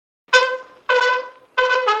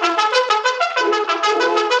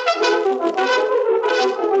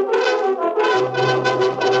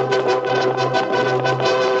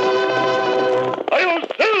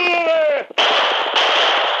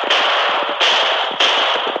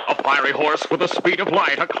fiery horse with the speed of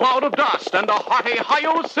light, a cloud of dust, and a hearty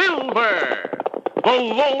hi-yo silver. The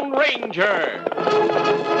Lone Ranger.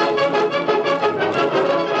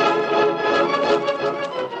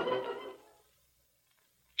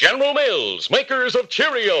 General Mills, makers of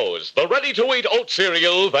Cheerios, the ready-to-eat oat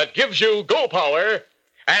cereal that gives you go power,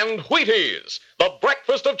 and Wheaties, the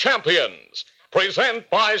breakfast of champions, present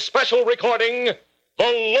by special recording, The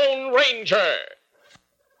Lone Ranger.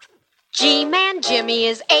 G-Man Jimmy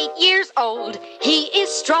is 8 years old. He is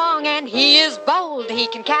strong and he is bold. He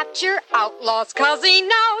can capture outlaws 'cause he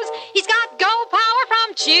knows he's got go power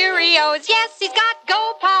from Cheerios. Yes, he's got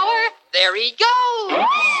go power. There he goes.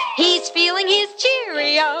 He's feeling his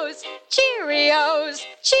Cheerios. Cheerios.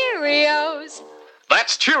 Cheerios.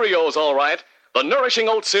 That's Cheerios, all right. The nourishing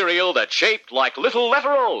oat cereal that's shaped like little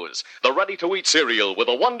letter O's. The ready-to-eat cereal with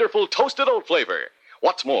a wonderful toasted oat flavor.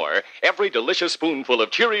 What's more, every delicious spoonful of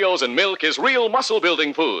Cheerios and milk is real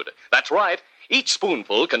muscle-building food. That's right. Each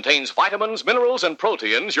spoonful contains vitamins, minerals, and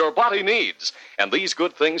proteins your body needs. And these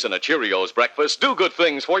good things in a Cheerios breakfast do good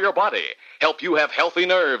things for your body. Help you have healthy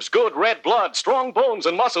nerves, good red blood, strong bones,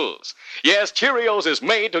 and muscles. Yes, Cheerios is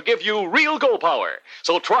made to give you real go power.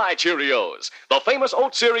 So try Cheerios, the famous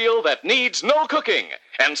oat cereal that needs no cooking.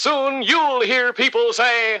 And soon you'll hear people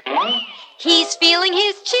say, He's feeling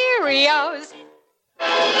his Cheerios.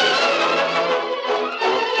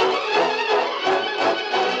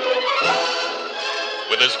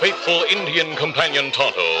 With his faithful Indian companion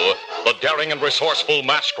Tonto, the daring and resourceful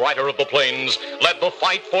masked rider of the plains led the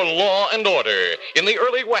fight for law and order in the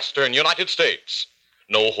early western United States.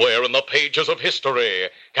 Nowhere in the pages of history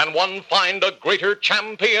can one find a greater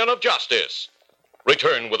champion of justice.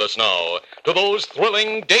 Return with us now to those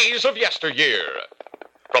thrilling days of yesteryear.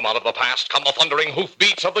 From out of the past come the thundering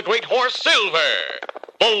hoofbeats of the great horse Silver.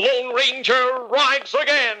 The Lone Ranger rides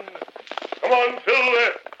again. Come on,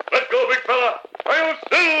 Silver. Let's go, big fella. Hi-yo,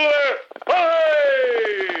 Silver! Hi!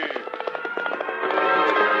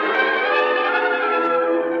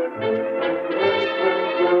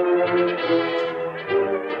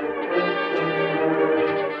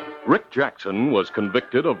 Rick Jackson was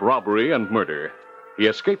convicted of robbery and murder. He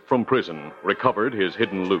escaped from prison, recovered his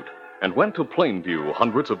hidden loot, and went to Plainview,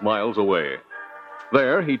 hundreds of miles away.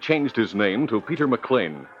 There, he changed his name to Peter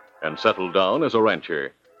McLean and settled down as a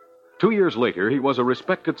rancher. 2 years later, he was a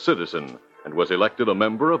respected citizen and was elected a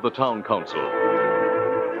member of the town council.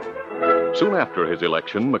 Soon after his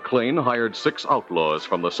election, McLean hired 6 outlaws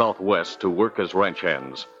from the Southwest to work as ranch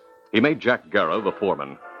hands. He made Jack Garra the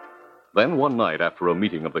foreman. Then one night after a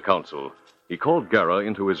meeting of the council, he called Garra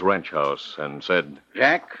into his ranch house and said,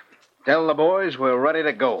 Jack, tell the boys we're ready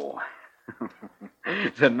to go.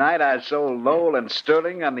 Tonight I sold Lowell and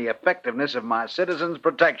Sterling on the effectiveness of my Citizens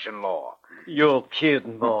Protection Law. You're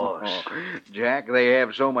kidding, boss. Jack, they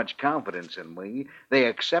have so much confidence in me, they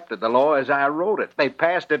accepted the law as I wrote it. They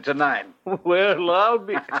passed it tonight. Well, I'll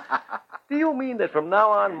be... Do you mean that from now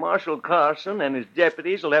on, Marshal Carson and his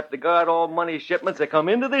deputies will have to guard all money shipments that come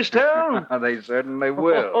into this town? They certainly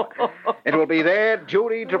will. It will be their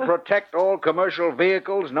duty to protect all commercial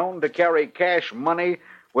vehicles known to carry cash money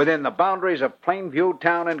within the boundaries of Plainview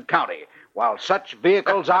town and county, while such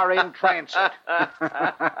vehicles are in transit.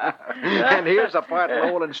 And here's the part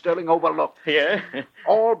Lowell and Sterling overlooked. Yeah?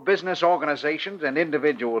 All business organizations and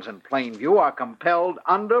individuals in Plainview are compelled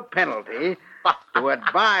under penalty to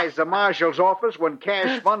advise the marshal's office when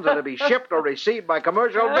cash funds are to be shipped or received by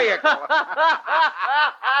commercial vehicle.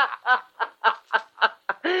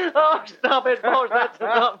 Oh, stop it, boss. That's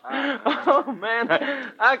enough. Oh, man,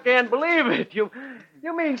 I can't believe it.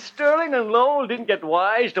 You mean Sterling and Lowell didn't get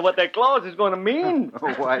wise to what that clause is going to mean?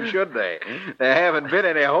 Why should they? There haven't been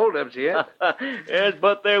any holdups yet. Yes,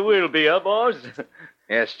 but there will be, boss?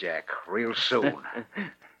 Yes, Jack, real soon.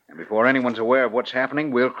 And before anyone's aware of what's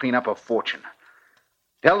happening, we'll clean up a fortune.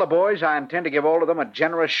 Tell the boys I intend to give all of them a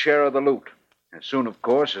generous share of the loot. As soon, of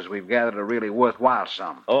course, as we've gathered a really worthwhile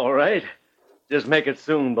sum. All right. Just make it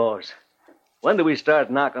soon, boss. When do we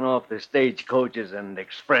start knocking off the stagecoaches and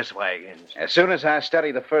express wagons? As soon as I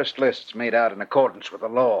study the first lists made out in accordance with the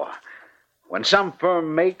law. When some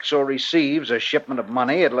firm makes or receives a shipment of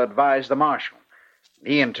money, it'll advise the marshal.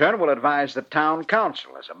 He, in turn, will advise the town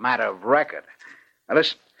council as a matter of record. Now,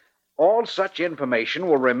 listen, all such information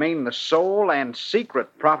will remain the sole and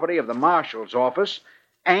secret property of the marshal's office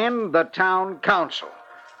and the town council,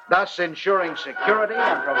 thus ensuring security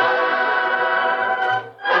and providing...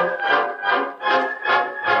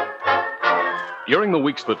 During the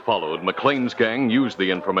weeks that followed, McLean's gang used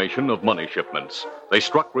the information of money shipments. They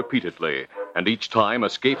struck repeatedly, and each time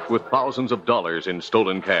escaped with thousands of dollars in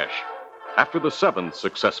stolen cash. After the 7th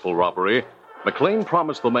successful robbery, McLean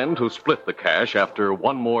promised the men to split the cash after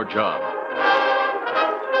one more job.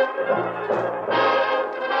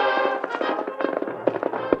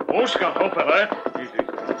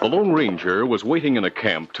 The Lone Ranger was waiting in a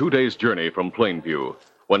camp 2 days' journey from Plainview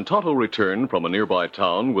when Tonto returned from a nearby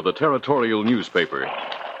town with a territorial newspaper.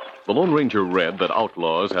 The Lone Ranger read that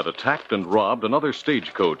outlaws had attacked and robbed another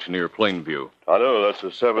stagecoach near Plainview. Tonto, that's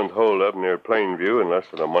the seventh holdup near Plainview in less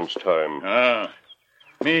than a month's time.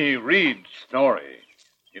 Me read story.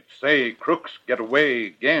 It say crooks get away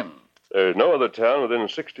again. There's no other town within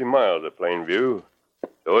 60 miles of Plainview,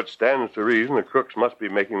 so it stands to reason the crooks must be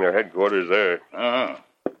making their headquarters there.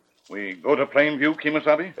 We go to Plainview,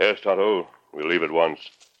 Kimasabi? Yes, Tonto. We'll leave at once.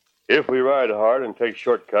 If we ride hard and take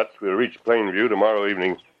shortcuts, we'll reach Plainview tomorrow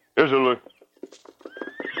evening. Here's a look.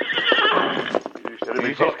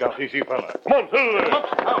 Easy, fella. Come on, Silver.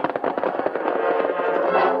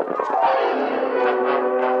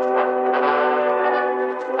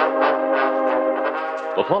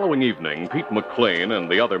 The following evening, Pete McLean and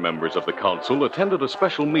the other members of the council attended a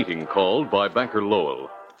special meeting called by Banker Lowell.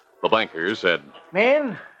 The banker said,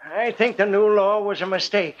 Men, I think the new law was a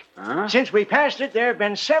mistake. Since we passed it, there have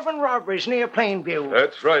been 7 robberies near Plainview.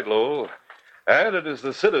 That's right, Lowell. And it is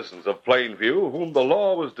the citizens of Plainview whom the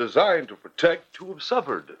law was designed to protect who have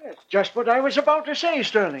suffered. That's just what I was about to say,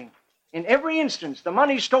 Sterling. In every instance, the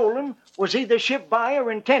money stolen was either shipped by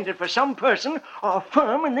or intended for some person or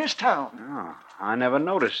firm in this town. Oh, I never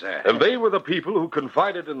noticed that. And they were the people who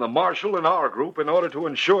confided in the marshal and our group in order to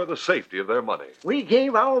ensure the safety of their money. We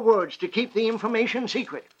gave our words to keep the information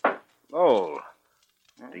secret. Lowell,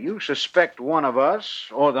 do you suspect one of us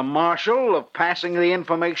or the marshal of passing the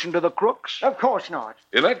information to the crooks? Of course not.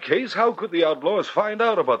 In that case, how could the outlaws find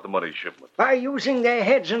out about the money shipment? By using their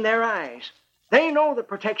heads and their eyes. They know the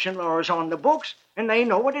protection law is on the books, and they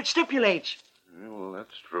know what it stipulates. Well,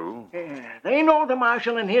 that's true. They know the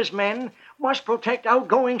marshal and his men must protect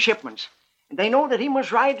outgoing shipments. And they know that he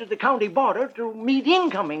must ride to the county border to meet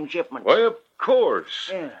incoming shipments. Why, of course.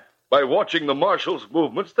 Yeah. By watching the marshal's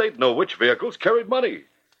movements, they'd know which vehicles carried money.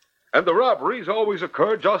 And the robberies always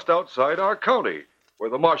occur just outside our county, where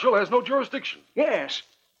the marshal has no jurisdiction. Yes.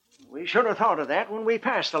 We should have thought of that when we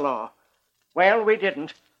passed the law. Well, we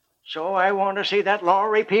didn't. So I want to see that law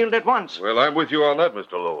repealed at once. Well, I'm with you on that,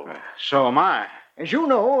 Mr. Lowell. So am I. As you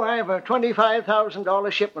know, I have a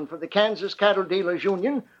 $25,000 shipment for the Kansas Cattle Dealers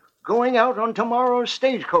Union going out on tomorrow's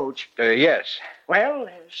stagecoach. Yes. Well,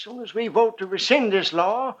 as soon as we vote to rescind this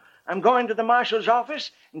law, I'm going to the marshal's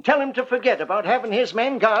office and tell him to forget about having his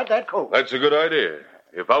men guard that coach. That's a good idea.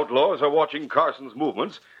 If outlaws are watching Carson's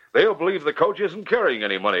movements, they'll believe the coach isn't carrying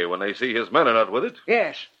any money when they see his men are not with it.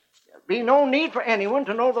 Yes. There'll be no need for anyone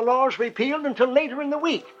to know the law's repealed until later in the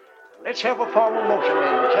week. Let's have a formal motion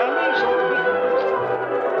then, shall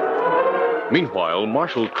we? Meanwhile,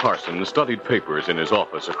 Marshal Carson studied papers in his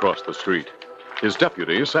office across the street. His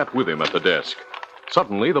deputy sat with him at the desk.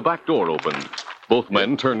 Suddenly, the back door opened. Both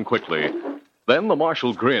men turned quickly. Then the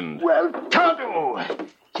marshal grinned. Well, Tonto!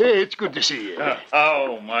 Say, it's good to see you.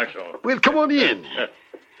 How, Marshal? Well, come on in.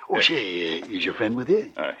 Say, is your friend with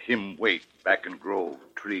you? Him wait back in grove,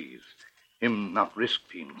 trees. Him not risk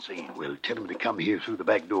being seen. Well, tell him to come here through the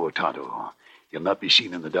back door, Tonto. He'll not be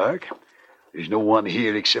seen in the dark. There's no one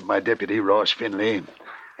here except my deputy, Ross Finley.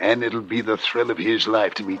 And it'll be the thrill of his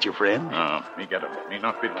life to meet your friend. Me get him. Me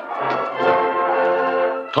not be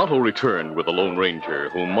long. Tonto returned with the Lone Ranger,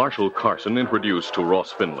 whom Marshal Carson introduced to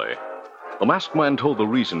Ross Finley. The masked man told the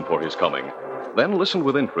reason for his coming, then listened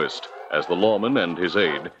with interest as the lawman and his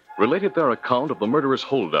aide related their account of the murderous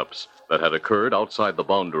holdups that had occurred outside the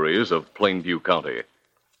boundaries of Plainview County.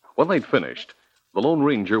 When they'd finished, the Lone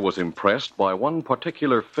Ranger was impressed by one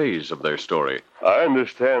particular phase of their story. I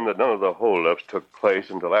understand that none of the holdups took place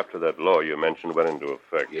until after that law you mentioned went into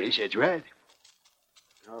effect. Yes, that's right.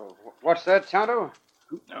 Oh, what's that, Tonto?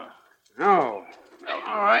 No.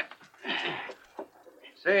 All right.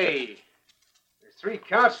 Say, there's 3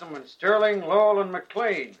 councilmen, Sterling, Lowell, and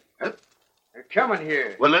McLean. They're coming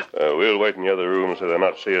here. Well, We'll wait in the other room so they'll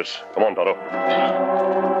not see us. Come on, Tonto.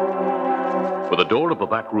 With the door of the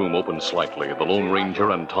back room open slightly, the Lone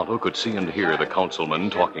Ranger and Tonto could see and hear the councilman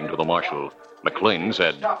talking to the marshal. McLean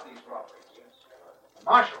said, Stop these robberies.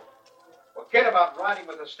 Marshal, forget about riding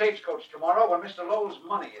with the stagecoach tomorrow when Mr. Lowell's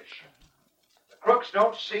money is shipped. The crooks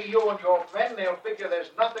don't see you and your friend, they'll figure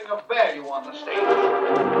there's nothing of value on the stage.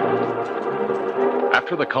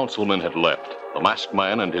 After the councilman had left, the masked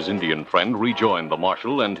man and his Indian friend rejoined the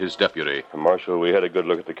marshal and his deputy. Marshal, we had a good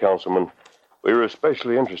look at the councilman. We were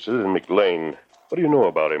especially interested in McLean. What do you know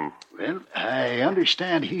about him? I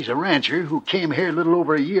understand he's a rancher who came here a little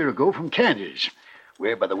over a year ago from Kansas.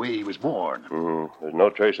 Where, by the way, he was born. There's no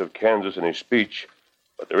trace of Kansas in his speech,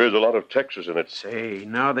 but there is a lot of Texas in it. Say,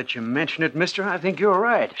 now that you mention it, mister, I think you're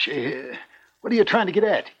right. Say, what are you trying to get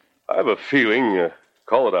at? I have a feeling,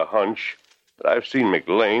 call it a hunch, that I've seen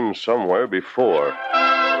McLean somewhere before.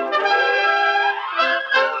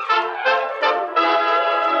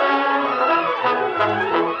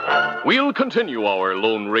 We'll continue our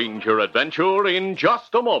Lone Ranger adventure in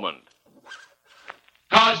just a moment.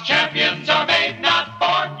 'Cause champions are made, not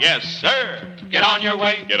born. Yes, sir. Get on your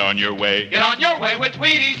way. Get on your way. Get on your way with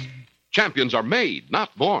Wheaties. Champions are made,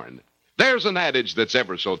 not born. There's an adage that's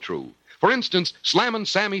ever so true. For instance, Slammin'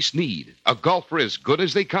 Sammy Sneed, a golfer as good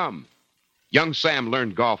as they come. Young Sam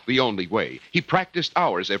learned golf the only way. He practiced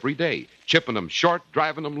hours every day, chipping 'em short,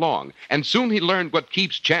 driving 'em long. And soon he learned what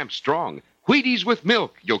keeps champs strong. Wheaties with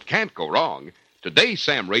milk, you can't go wrong. Today,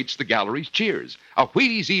 Sam rates the gallery's cheers. A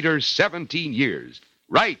Wheaties eater, 17 years.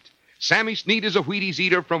 Right. Sammy Sneed is a Wheaties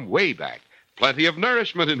eater from way back. Plenty of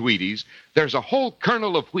nourishment in Wheaties. There's a whole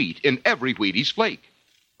kernel of wheat in every Wheaties flake.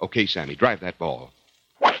 Okay, Sammy, drive that ball.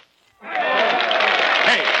 Hey,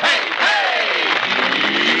 hey, hey!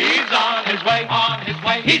 He's on his way, on his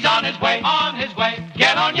way. He's on his way, on his way.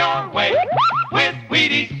 Get on your way with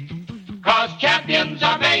Wheaties. 'Cause champions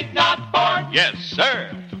are made, not born. Yes,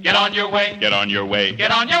 sir. Get on your way. Get on your way.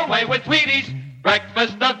 Get on your way with Wheaties.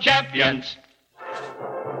 Breakfast of champions.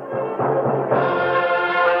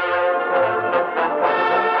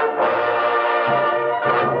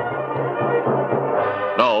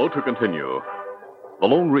 Now to continue. The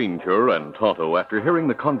Lone Ranger and Tonto, after hearing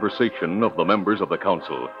the conversation of the members of the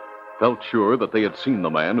council, felt sure that they had seen the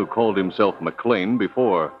man who called himself McLean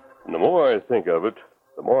before. And the more I think of it,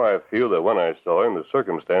 the more I feel that when I saw him, the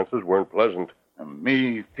circumstances weren't pleasant.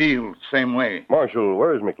 Me feel same way. Marshal,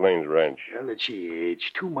 where is McLean's ranch? Well, let's see. It's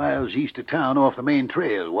 2 miles east of town off the main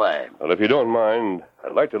trail. Why? Well, if you don't mind,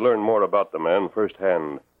 I'd like to learn more about the man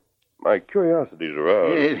firsthand. My curiosity's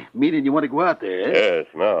aroused. Meaning you want to go out there, eh? Yes,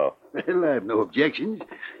 now. Well, I have no objections.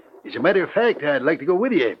 As a matter of fact, I'd like to go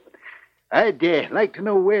with you. I'd like to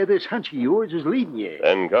know where this hunch of yours is leading you.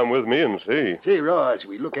 Then come with me and see. Say, Ross,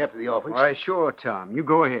 we look after the office. Why, sure, Tom. You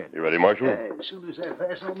go ahead. You ready, Marshal? As soon as I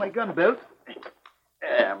fasten on my gun belt.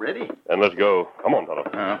 I'm ready. Then let's go. Come on, Tonto.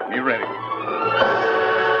 Be ready.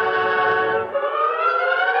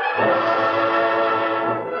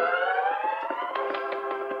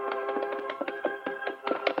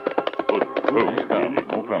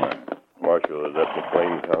 Marshal, is that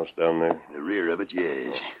McLean's house down there? The rear of it,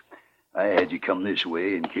 yes. I had you come this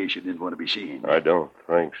way in case you didn't want to be seen. I don't,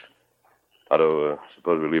 thanks. Otto,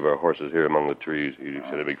 suppose we leave our horses here among the trees. You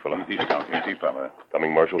said a big fella. Easy, fella.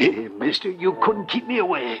 Coming, Marshal. Mister, you couldn't keep me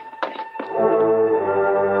away.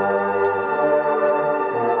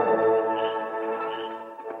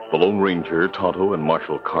 The Lone Ranger, Tonto, and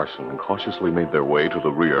Marshal Carson cautiously made their way to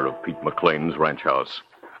the rear of Pete McLean's ranch house,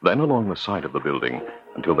 then along the side of the building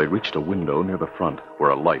until they reached a window near the front where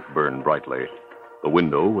a light burned brightly. The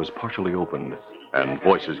window was partially opened, and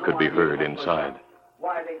voices could be heard inside.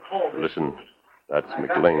 Listen, that's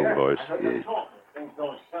McLean's voice. Yes.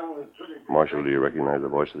 Marshal, do you recognize the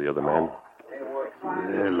voice of the other man?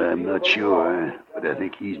 Well, I'm not sure, but I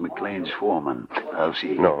think he's McLean's foreman. I'll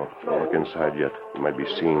see. No, don't look inside yet. You might be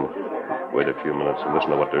seen. Wait a few minutes and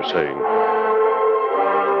listen to what they're saying.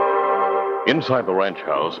 Inside the ranch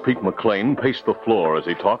house, Pete McLean paced the floor as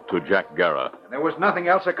he talked to Jack Garra. There was nothing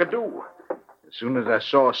else I could do. As soon as I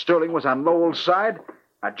saw Sterling was on Lowell's side,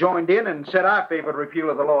 I joined in and said I favored repeal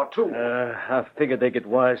of the law, too. I figured they'd get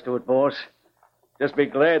wise to it, boss. Just be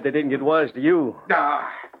glad they didn't get wise to you.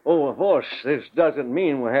 Oh, boss, this doesn't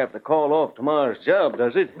mean we'll have to call off tomorrow's job,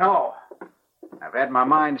 does it? No. I've had my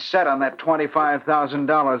mind set on that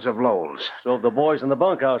 $25,000 of Lowell's. So have the boys in the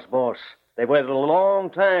bunkhouse, boss. They've waited a long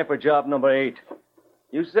time for job number 8.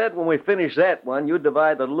 You said when we finish that one, you'd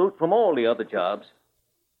divide the loot from all the other jobs.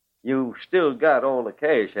 You still got all the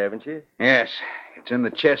cash, haven't you? Yes. It's in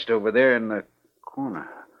the chest over there in the corner.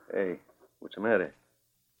 Hey, what's the matter?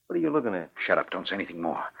 What are you looking at? Shut up. Don't say anything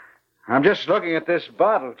more. I'm just looking at this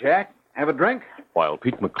bottle, Jack. Have a drink? While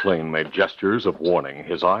Pete McLean made gestures of warning,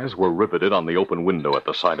 his eyes were riveted on the open window at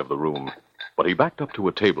the side of the room. But he backed up to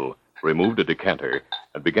a table, removed a decanter,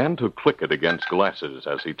 and began to click it against glasses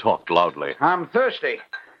as he talked loudly. I'm thirsty.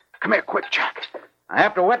 Come here, quick, Jack. I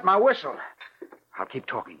have to wet my whistle. I'll keep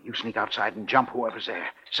talking. You sneak outside and jump whoever's there.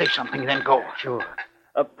 Say something, then go. Sure.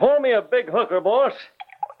 Pour me a big hooker, boss.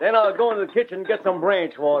 Then I'll go into the kitchen and get some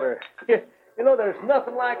branch water. You know, there's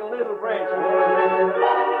nothing like a little branch water.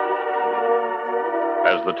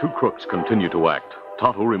 As the two crooks continued to act,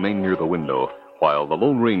 Tonto remained near the window, while the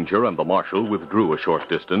Lone Ranger and the Marshal withdrew a short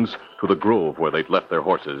distance to the grove where they'd left their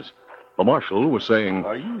horses. The Marshal was saying,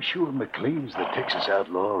 Are you sure McLean's the Texas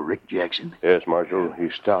outlaw, Rick Jackson? Yes, Marshal.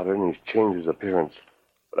 He's stouter and he's changed his appearance.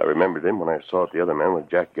 But I remembered him when I saw the other man with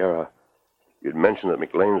Jack Guerra. You'd mentioned that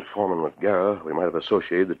McLean's foreman with Guerra. We might have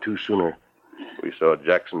associated the two sooner. We saw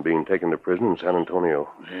Jackson being taken to prison in San Antonio.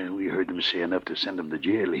 Yeah, we heard them say enough to send him to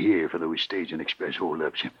jail here for those stage and express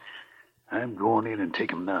holdups. I'm going in and take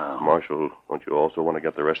him now. Marshal, don't you also want to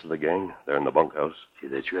get the rest of the gang? They're in the bunkhouse. Yeah,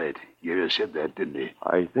 that's right. Guerra said that, didn't he?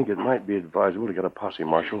 I think it might be advisable to get a posse,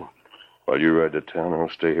 Marshal. While you ride to town, I'll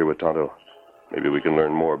stay here with Tonto. Maybe we can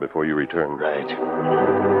learn more before you return. Right.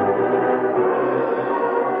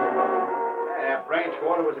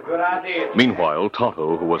 Branchwater was a good idea. Meanwhile,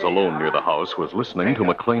 Tonto, who was alone near the house, was listening to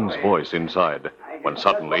McLean's voice inside, when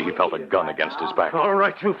suddenly he felt a gun against his back. All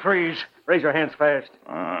right, you freeze. Raise your hands fast.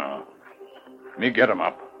 Me get him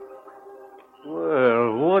up.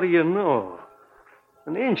 Well, what do you know?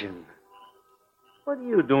 An Injun. What are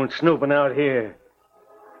you doing snooping out here?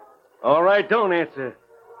 All right, don't answer.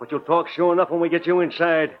 But you'll talk sure enough when we get you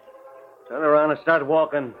inside. Turn around and start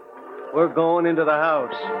walking. We're going into the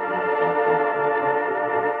house.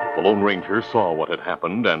 The Lone Ranger saw what had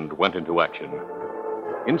happened and went into action.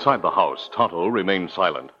 Inside the house, Tonto remained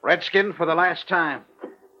silent. Redskin, for the last time.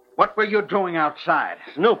 What were you doing outside?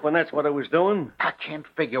 Snooping, that's what I was doing. I can't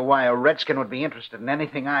figure why a Redskin would be interested in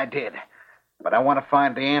anything I did. But I want to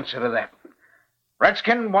find the answer to that.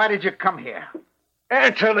 Redskin, why did you come here?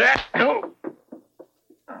 Answer that. No.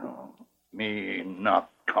 Me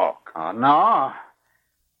not talk. Oh, no.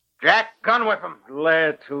 Jack, gun whip him.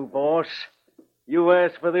 Glad to, boss. You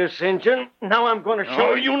asked for this, Injun. Now I'm going to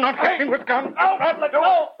show Oh, you not hacking with gun. Oh, let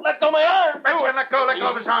go. Let go my arm. Redskin, let go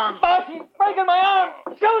of his arm. Boss, he's breaking my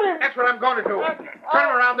arm. Shoot him. That's what I'm going to do. Turn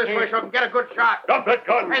him around this way so I can get a good shot. Drop that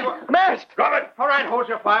gun. Hey, Masked. Drop it. all right, hold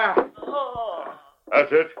your fire.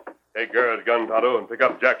 That's it. Take Guerra's gun, Tonto, and pick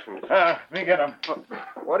up Jackson's. Me get him.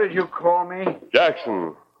 What did you call me?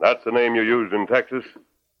 Jackson. That's the name you used in Texas.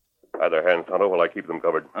 Tie their hands, Tonto, while I keep them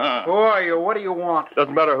covered. Who are you? What do you want?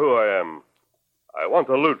 Doesn't matter who I am. I want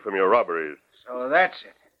the loot from your robberies. So that's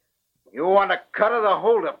it. You want a cut of the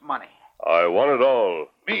holdup money. I want it all.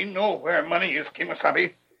 Me know where money is,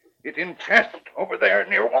 Kimasabi. It in chest over there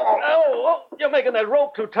near wall. Oh, you're making that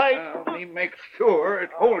rope too tight. Me make sure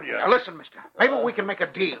it hold you. Now listen, mister. Maybe we can make a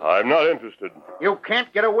deal. I'm not interested. You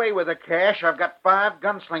can't get away with the cash. I've got 5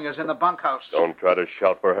 gunslingers in the bunkhouse. Don't try to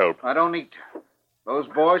shout for help. I don't need to. Those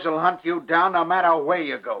boys will hunt you down no matter where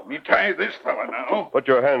you go. Me tie this fella now. Put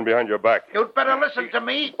your hand behind your back. You'd better listen to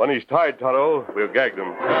me. When he's tied, Tonto, we'll gag them.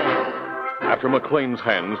 After McLean's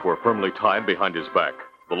hands were firmly tied behind his back,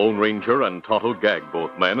 the Lone Ranger and Tonto gagged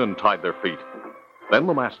both men and tied their feet. Then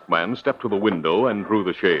the masked man stepped to the window and drew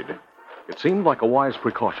the shade. It seemed like a wise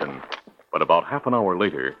precaution, but about half an hour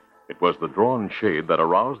later, it was the drawn shade that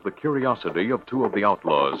aroused the curiosity of 2 of the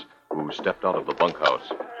outlaws who stepped out of the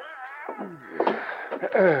bunkhouse.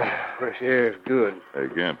 Fresh air's good. Hey,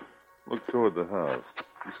 Gimp, look toward the house.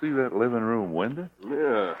 You see that living room window?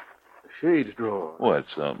 Yeah. The shade's drawn. Well,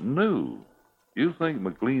 that's something new. You think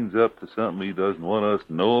McLean's up to something he doesn't want us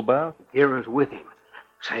to know about? Guerra's with him.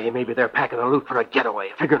 Say, maybe they're packing the loot for a getaway,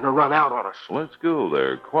 figuring to run out on us. Let's go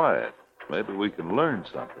there, quiet. Maybe we can learn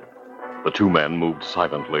something. The 2 men moved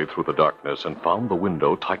silently through the darkness and found the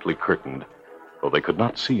window tightly curtained. Though they could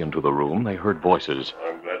not see into the room, they heard voices.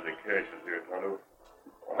 I'm glad the cash is here, Tonto.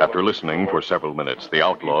 After listening for several minutes, the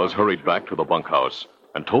outlaws hurried back to the bunkhouse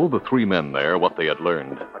and told the 3 men there what they had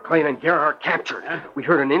learned. McLean and Guerra are captured. We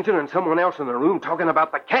heard an Injun and someone else in the room talking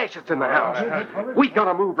about the cash that's in the house. We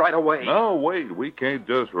gotta move right away. No, wait. We can't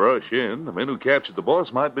just rush in. The men who captured the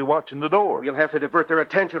boss might be watching the door. We'll have to divert their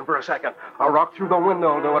attention for a second. I'll rock through the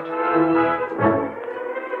window to it.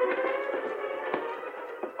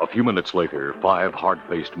 A few minutes later, 5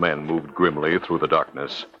 hard-faced men moved grimly through the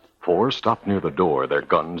darkness. 4 stopped near the door, their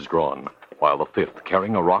guns drawn, while the 5th,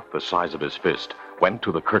 carrying a rock the size of his fist, went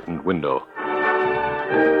to the curtained window.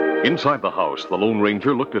 Inside the house, the Lone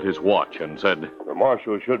Ranger looked at his watch and said, The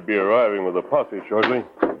marshal should be arriving with a posse shortly.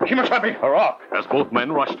 Kimasabi. A rock. As both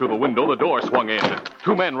men rushed to the window, the door swung in.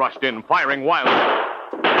 2 men rushed in, firing wildly.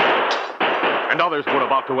 And others were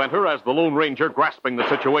about to enter as the Lone Ranger, grasping the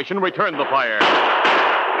situation, returned the fire.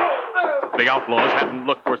 The outlaws hadn't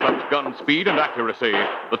looked for such gun speed and accuracy.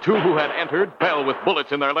 The 2 who had entered fell with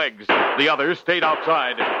bullets in their legs. The others stayed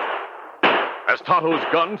outside. as Tonto's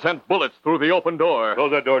gun sent bullets through the open door.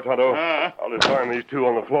 Close that door, Tonto. I'll disarm these two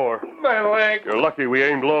on the floor. My leg. You're lucky we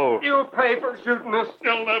aimed low. You pay for shooting us.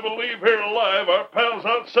 You'll never leave here alive. Our pals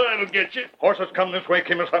outside will get you. Horses come this way,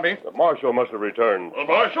 Kimasabi. The marshal must have returned. The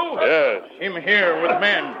marshal? Yes. Him here with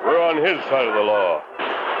men. We're on his side of the law.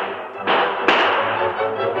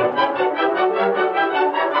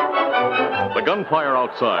 The gunfire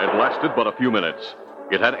outside lasted but a few minutes.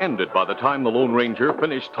 It had ended by the time the Lone Ranger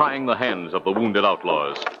finished tying the hands of the wounded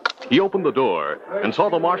outlaws. He opened the door and saw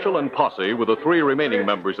the marshal and posse with the 3 remaining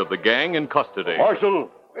members of the gang in custody. Marshal!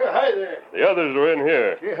 Hi there. The others are in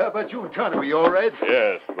here. Yeah, how about you and Tonto? You all right?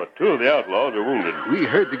 Yes, but 2 of the outlaws are wounded. We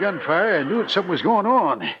heard the gunfire and knew that something was going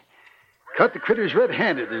on. Caught the critters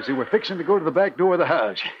red-handed as they were fixing to go to the back door of the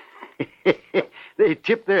house. They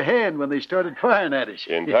tipped their hand when they started firing at us.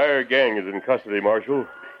 The entire gang is in custody, Marshal,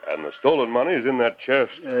 and the stolen money is in that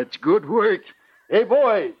chest. That's good work. Hey,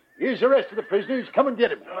 boys, here's the rest of the prisoners. Come and get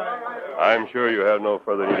them. I'm sure you have no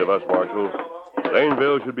further need of us, Marshal.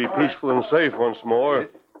 Plainville should be peaceful and safe once more,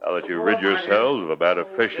 now that you've rid yourselves of a bad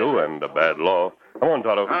official and a bad law. Come on,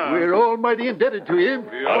 Tonto. We're almighty indebted to him.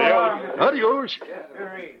 Adios. Adios.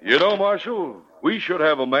 You know, Marshal, we should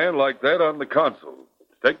have a man like that on the council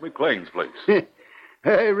to take McLean's place.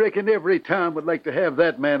 I reckon every town would like to have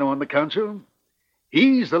that man on the council.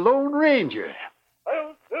 He's the Lone Ranger.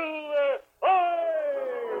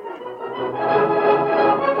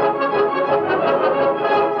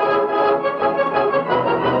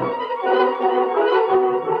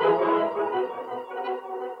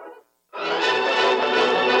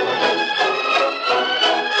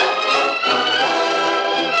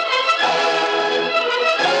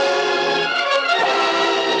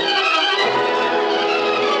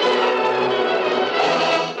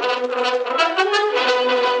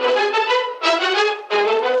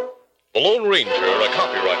 The Lone Ranger, a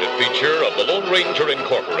copyrighted feature of the Lone Ranger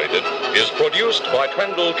Incorporated, is produced by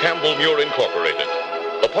Trendle Campbell Muir Incorporated.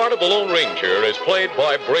 The part of the Lone Ranger is played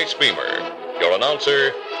by Brace Beamer. Your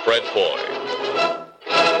announcer, Fred Foy.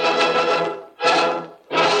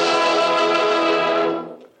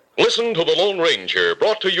 Listen to The Lone Ranger,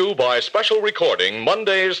 brought to you by special recording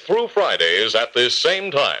Mondays through Fridays at this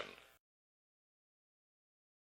same time.